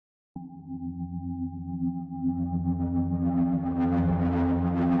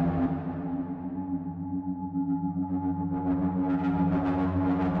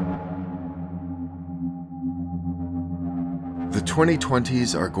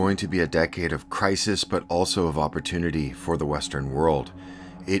2020s are going to be a decade of crisis, but also of opportunity for the Western world.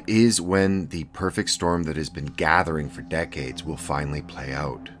 It is when the perfect storm that has been gathering for decades will finally play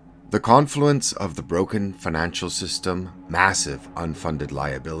out. The confluence of the broken financial system, massive unfunded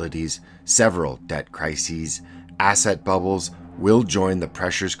liabilities, several debt crises, asset bubbles will join the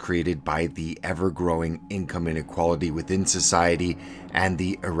pressures created by the ever-growing income inequality within society and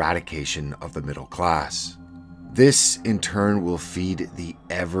the eradication of the middle class. This, in turn, will feed the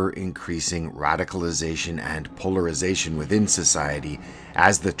ever-increasing radicalization and polarization within society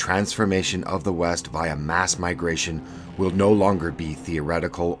as the transformation of the West via mass migration will no longer be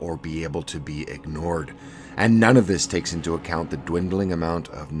theoretical or be able to be ignored. And none of this takes into account the dwindling amount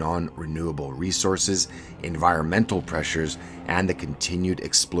of non-renewable resources, environmental pressures, and the continued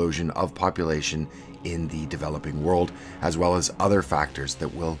explosion of population in the developing world, as well as other factors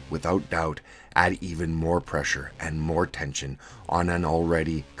that will, without doubt, add even more pressure and more tension on an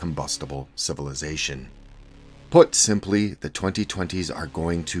already combustible civilization. Put simply, the 2020s are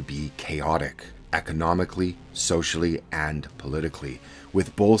going to be chaotic, economically, socially, and politically,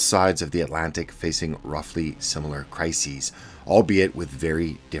 with both sides of the Atlantic facing roughly similar crises, albeit with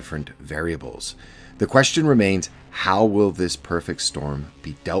very different variables. The question remains, how will this perfect storm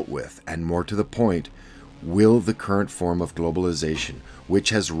be dealt with? And more to the point, will the current form of globalization,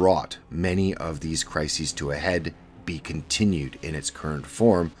 which has wrought many of these crises to a head, be continued in its current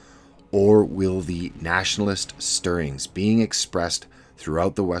form, or will the nationalist stirrings being expressed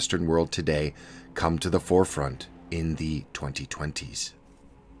throughout the Western world today come to the forefront in the 2020s?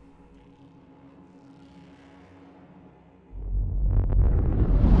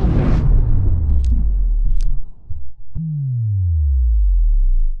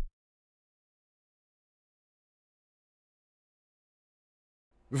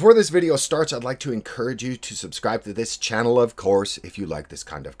 Before this video starts, I'd like to encourage you to subscribe to this channel, of course, if you like this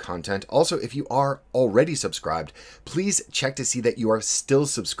kind of content. Also, if you are already subscribed, please check to see that you are still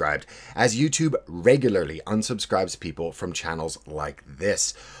subscribed, as YouTube regularly unsubscribes people from channels like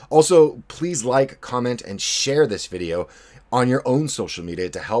this. Also, please like, comment, and share this video on your own social media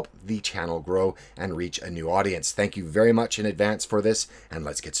to help the channel grow and reach a new audience. Thank you very much in advance for this, and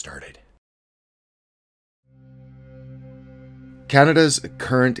let's get started. Canada's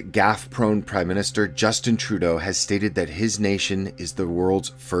current gaffe-prone Prime Minister, Justin Trudeau, has stated that his nation is the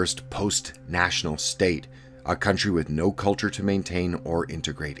world's first post-national state, a country with no culture to maintain or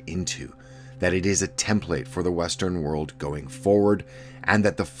integrate into, that it is a template for the Western world going forward, and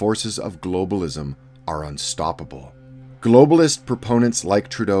that the forces of globalism are unstoppable. Globalist proponents like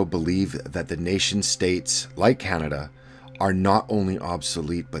Trudeau believe that the nation-states, like Canada, are not only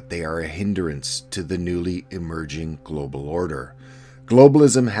obsolete, but they are a hindrance to the newly emerging global order.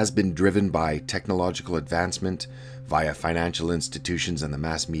 Globalism has been driven by technological advancement, via financial institutions and the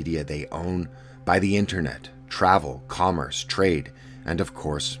mass media they own, by the internet, travel, commerce, trade, and of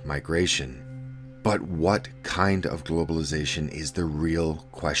course, migration. But what kind of globalization is the real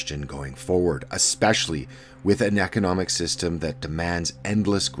question going forward, especially with an economic system that demands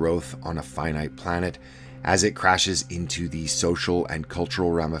endless growth on a finite planet, as it crashes into the social and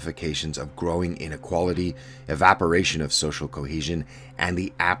cultural ramifications of growing inequality, evaporation of social cohesion, and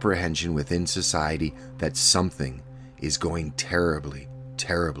the apprehension within society that something is going terribly,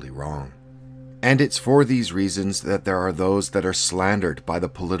 terribly wrong. And it's for these reasons that there are those that are slandered by the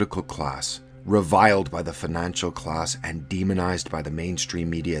political class, reviled by the financial class, and demonized by the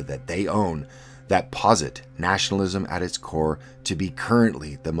mainstream media that they own, that posit nationalism at its core to be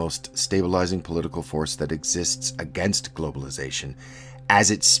currently the most stabilizing political force that exists against globalization,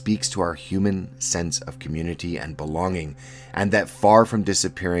 as it speaks to our human sense of community and belonging, and that far from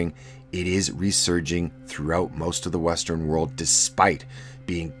disappearing, it is resurging throughout most of the Western world despite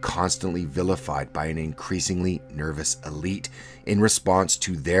being constantly vilified by an increasingly nervous elite in response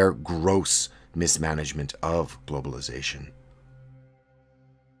to their gross mismanagement of globalization.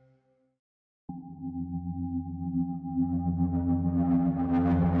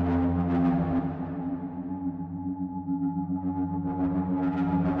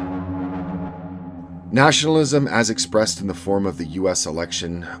 Nationalism, as expressed in the form of the US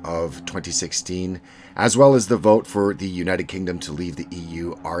election of 2016, as well as the vote for the United Kingdom to leave the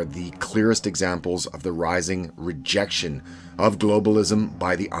EU, are the clearest examples of the rising rejection of globalism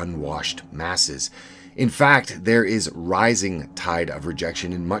by the unwashed masses. In fact, there is rising tide of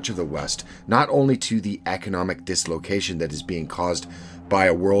rejection in much of the West, not only to the economic dislocation that is being caused by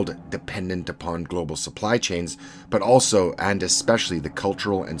a world dependent upon global supply chains, but also and especially the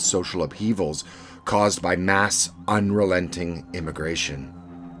cultural and social upheavals caused by mass, unrelenting immigration.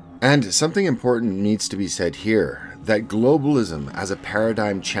 And something important needs to be said here. that globalism as a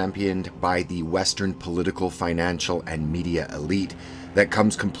paradigm championed by the Western political, financial, and media elite that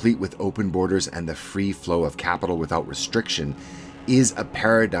comes complete with open borders and the free flow of capital without restriction is a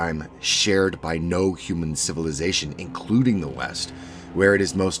paradigm shared by no human civilization, including the West, where it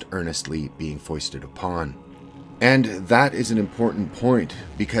is most earnestly being foisted upon. And that is an important point,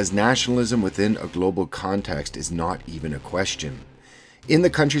 because nationalism within a global context is not even a question. In the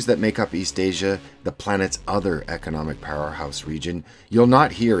countries that make up East Asia, the planet's other economic powerhouse region, you'll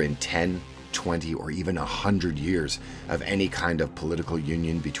not hear in 10, 20, or even 100 years of any kind of political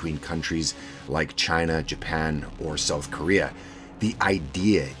union between countries like China, Japan, or South Korea. The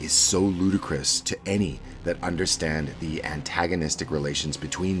idea is so ludicrous to any that understand the antagonistic relations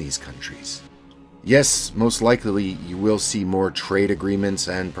between these countries. Yes, most likely you will see more trade agreements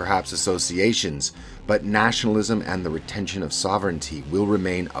and perhaps associations, but nationalism and the retention of sovereignty will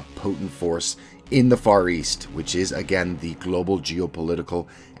remain a potent force in the Far East, which is again the global geopolitical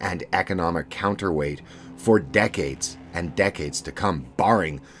and economic counterweight for decades and decades to come,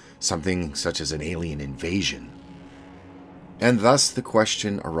 barring something such as an alien invasion. And thus the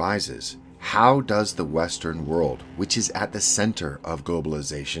question arises, how does the Western world, which is at the center of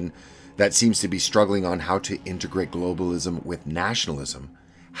globalization, that seems to be struggling on how to integrate globalism with nationalism,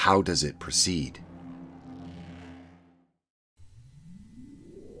 how does it proceed?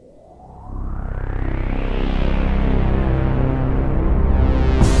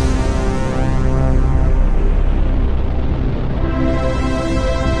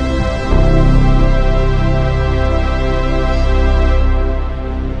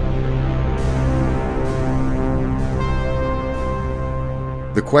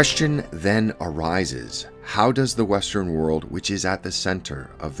 The question then arises, how does the Western world, which is at the center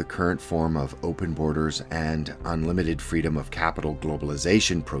of the current form of open borders and unlimited freedom of capital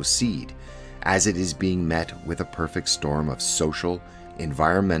globalization, proceed, as it is being met with a perfect storm of social,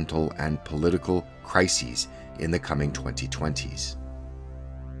 environmental, and political crises in the coming 2020s?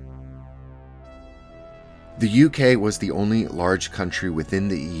 The UK was the only large country within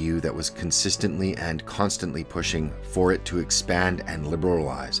the EU that was consistently and constantly pushing for it to expand and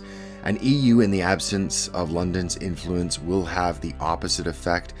liberalize. An EU in the absence of London's influence will have the opposite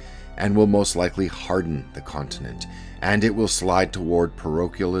effect and will most likely harden the continent, and it will slide toward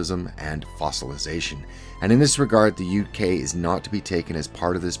parochialism and fossilization. And in this regard, the UK is not to be taken as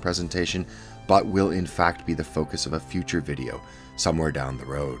part of this presentation, but will in fact be the focus of a future video somewhere down the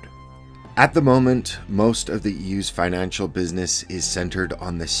road. At the moment, most of the EU's financial business is centered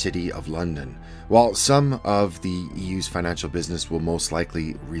on the City of London. While some of the EU's financial business will most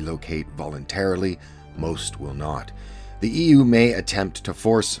likely relocate voluntarily, most will not. The EU may attempt to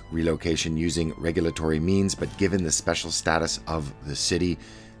force relocation using regulatory means, but given the special status of the city,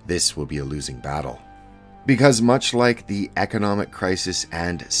 this will be a losing battle. Because much like the economic crisis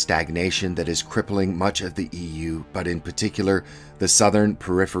and stagnation that is crippling much of the EU, but in particular the southern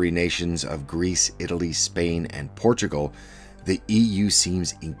periphery nations of Greece, Italy, Spain, and Portugal, the EU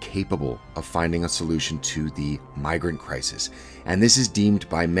seems incapable of finding a solution to the migrant crisis. And this is deemed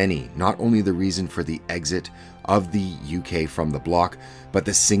by many not only the reason for the exit of the UK from the bloc, but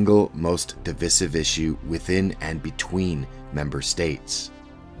the single most divisive issue within and between member states.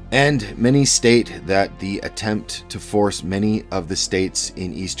 And many state that the attempt to force many of the states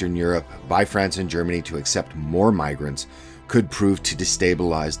in Eastern Europe by France and Germany to accept more migrants could prove to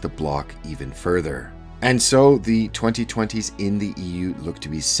destabilize the bloc even further. And so the 2020s in the EU look to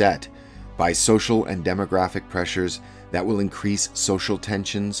be set by social and demographic pressures that will increase social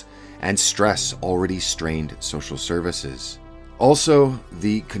tensions and stress already strained social services. Also,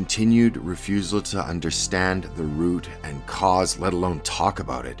 the continued refusal to understand the root and cause, let alone talk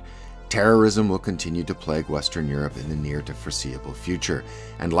about it. Terrorism will continue to plague Western Europe in the near to foreseeable future,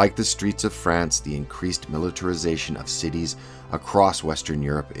 and like the streets of France, the increased militarization of cities across Western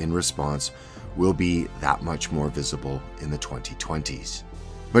Europe in response will be that much more visible in the 2020s.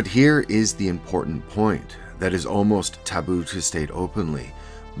 But here is the important point that is almost taboo to state openly.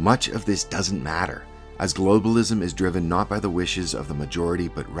 Much of this doesn't matter, as globalism is driven not by the wishes of the majority,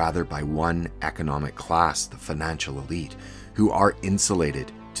 but rather by one economic class, the financial elite, who are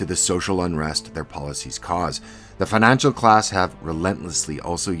insulated to the social unrest their policies cause. The financial class have relentlessly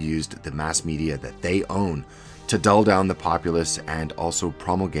also used the mass media that they own to dull down the populace and also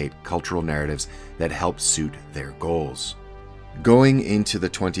promulgate cultural narratives that help suit their goals. Going into the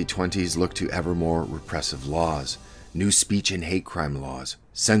 2020s, look to ever more repressive laws, new speech and hate crime laws,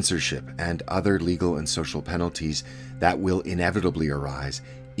 censorship, and other legal and social penalties that will inevitably arise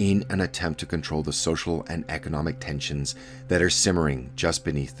in an attempt to control the social and economic tensions that are simmering just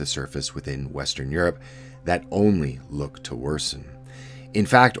beneath the surface within Western Europe that only look to worsen. In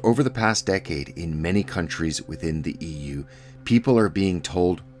fact, over the past decade, in many countries within the EU, people are being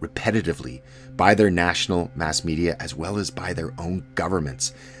told repetitively by their national mass media as well as by their own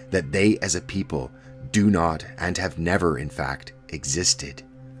governments that they as a people do not and have never, in fact, existed.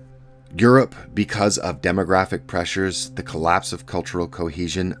 Europe, because of demographic pressures, the collapse of cultural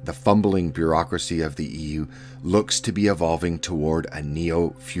cohesion, the fumbling bureaucracy of the EU, looks to be evolving toward a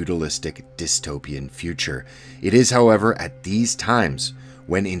neo-feudalistic dystopian future. It is, however, at these times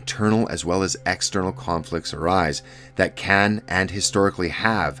when internal as well as external conflicts arise that can and historically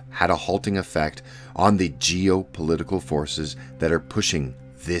have had a halting effect on the geopolitical forces that are pushing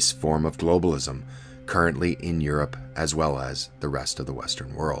this form of globalism, currently in Europe as well as the rest of the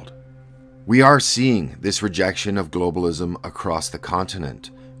Western world. We are seeing this rejection of globalism across the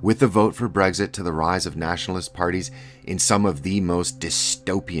continent, with the vote for Brexit to the rise of nationalist parties in some of the most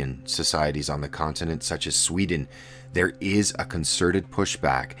dystopian societies on the continent, such as Sweden. There is a concerted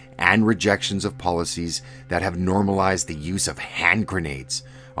pushback and rejections of policies that have normalized the use of hand grenades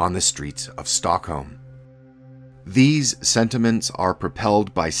on the streets of Stockholm. These sentiments are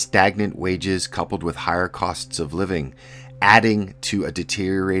propelled by stagnant wages coupled with higher costs of living, adding to a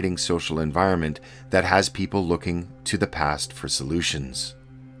deteriorating social environment that has people looking to the past for solutions.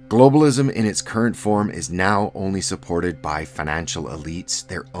 Globalism in its current form is now only supported by financial elites,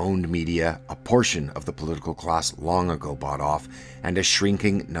 their owned media, a portion of the political class long ago bought off, and a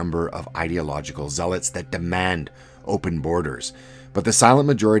shrinking number of ideological zealots that demand open borders. But the silent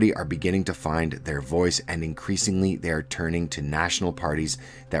majority are beginning to find their voice, and increasingly they are turning to national parties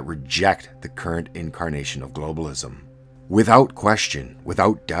that reject the current incarnation of globalism. Without question,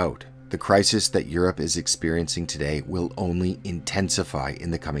 without doubt, the crisis that Europe is experiencing today will only intensify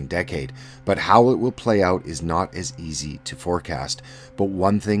in the coming decade, but how it will play out is not as easy to forecast. But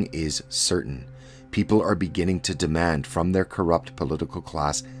one thing is certain: people are beginning to demand from their corrupt political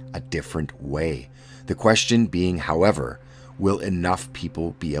class a different way. The question being, however, will enough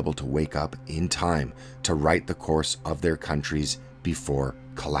people be able to wake up in time to right the course of their countries before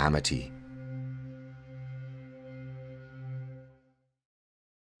calamity?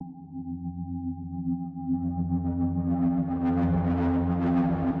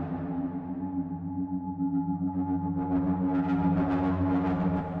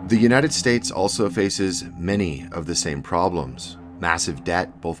 The United States also faces many of the same problems: massive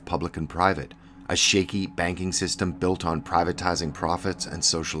debt, both public and private, a shaky banking system built on privatizing profits and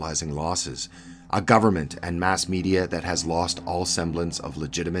socializing losses, a government and mass media that has lost all semblance of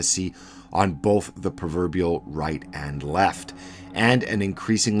legitimacy on both the proverbial right and left, and an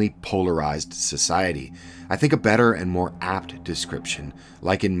increasingly polarized society. I think a better and more apt description,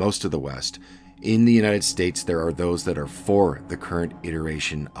 like in most of the West, in the United States, there are those that are for the current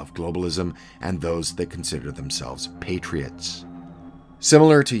iteration of globalism and those that consider themselves patriots.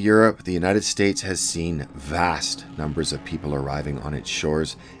 Similar to Europe, the United States has seen vast numbers of people arriving on its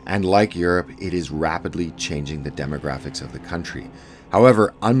shores, and like Europe, it is rapidly changing the demographics of the country.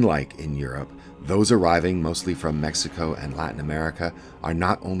 However, unlike in Europe, those arriving mostly from Mexico and Latin America are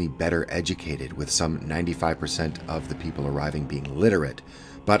not only better educated, with some 95% of the people arriving being literate,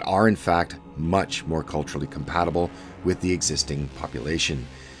 but are in fact much more culturally compatible with the existing population.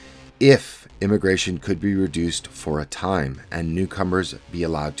 If immigration could be reduced for a time and newcomers be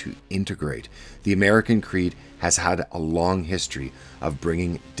allowed to integrate, the American creed has had a long history of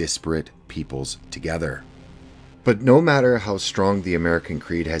bringing disparate peoples together. But no matter how strong the American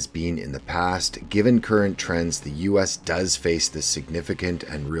creed has been in the past, given current trends, the US does face the significant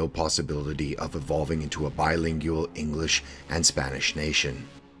and real possibility of evolving into a bilingual English and Spanish nation.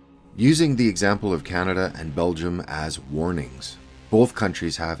 Using the example of Canada and Belgium as warnings, both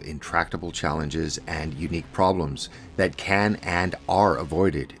countries have intractable challenges and unique problems that can and are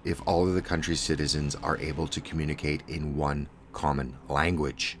avoided if all of the country's citizens are able to communicate in one common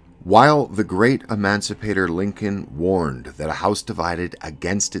language. While the great emancipator Lincoln warned that a house divided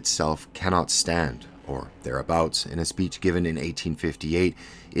against itself cannot stand, or thereabouts, in a speech given in 1858,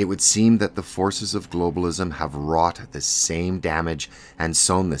 it would seem that the forces of globalism have wrought the same damage and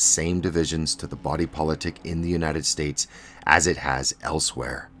sown the same divisions to the body politic in the United States as it has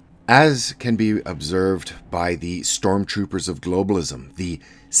elsewhere. As can be observed by the stormtroopers of globalism, the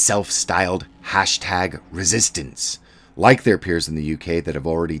self-styled #resistance, like their peers in the UK that have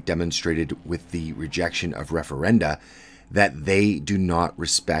already demonstrated with the rejection of referenda that they do not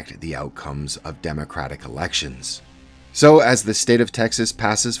respect the outcomes of democratic elections. So as the state of Texas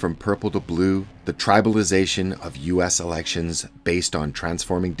passes from purple to blue, the tribalization of US elections based on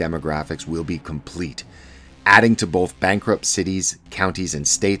transforming demographics will be complete. adding to both bankrupt cities, counties, and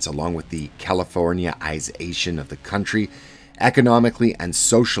states, along with the Californiaization of the country. Economically and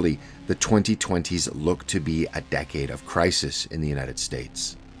socially, the 2020s look to be a decade of crisis in the United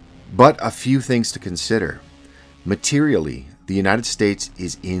States. But a few things to consider. Materially, the United States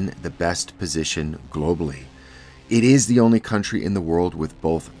is in the best position globally. It is the only country in the world with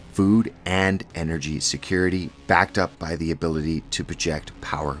both food and energy security, backed up by the ability to project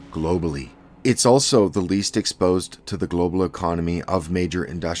power globally. It's also the least exposed to the global economy of major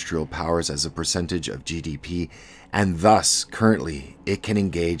industrial powers as a percentage of GDP, and thus, currently, it can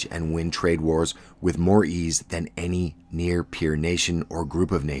engage and win trade wars with more ease than any near-peer nation or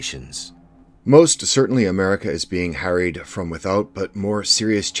group of nations. Most certainly, America is being harried from without, but more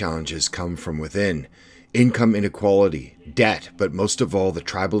serious challenges come from within. Income inequality, debt, but most of all the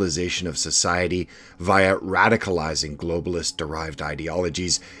tribalization of society via radicalizing globalist-derived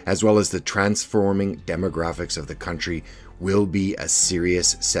ideologies, as well as the transforming demographics of the country, will be a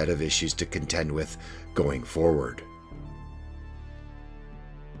serious set of issues to contend with going forward.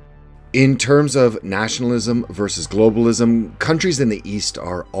 In terms of nationalism versus globalism, countries in the East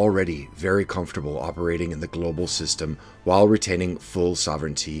are already very comfortable operating in the global system while retaining full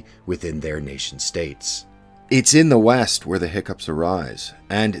sovereignty within their nation states. It's in the West where the hiccups arise,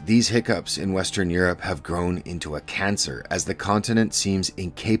 and these hiccups in Western Europe have grown into a cancer as the continent seems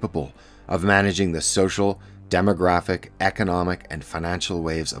incapable of managing the social, demographic, economic, and financial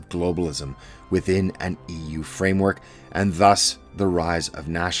waves of globalism within an EU framework, and thus the rise of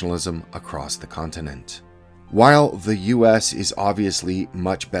nationalism across the continent. While the US is obviously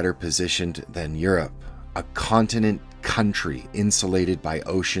much better positioned than Europe, a continent country insulated by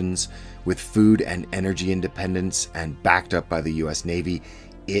oceans with food and energy independence and backed up by the US Navy,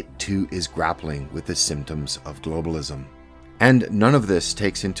 it too is grappling with the symptoms of globalism. And none of this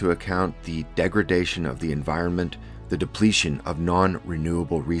takes into account the degradation of the environment, the depletion of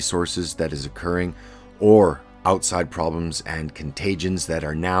non-renewable resources that is occurring, or outside problems and contagions that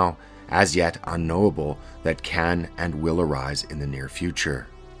are now, as yet, unknowable that can and will arise in the near future.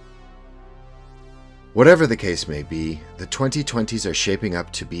 Whatever the case may be, the 2020s are shaping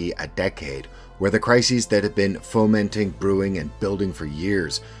up to be a decade where the crises that have been fomenting, brewing, and building for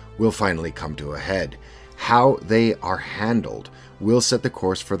years will finally come to a head. How they are handled will set the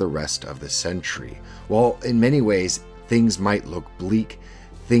course for the rest of the century. While in many ways things might look bleak,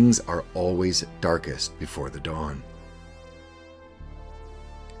 things are always darkest before the dawn.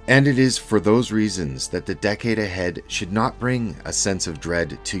 And it is for those reasons that the decade ahead should not bring a sense of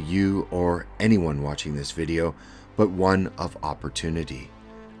dread to you or anyone watching this video, but one of opportunity.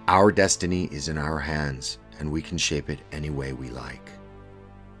 Our destiny is in our hands, and we can shape it any way we like.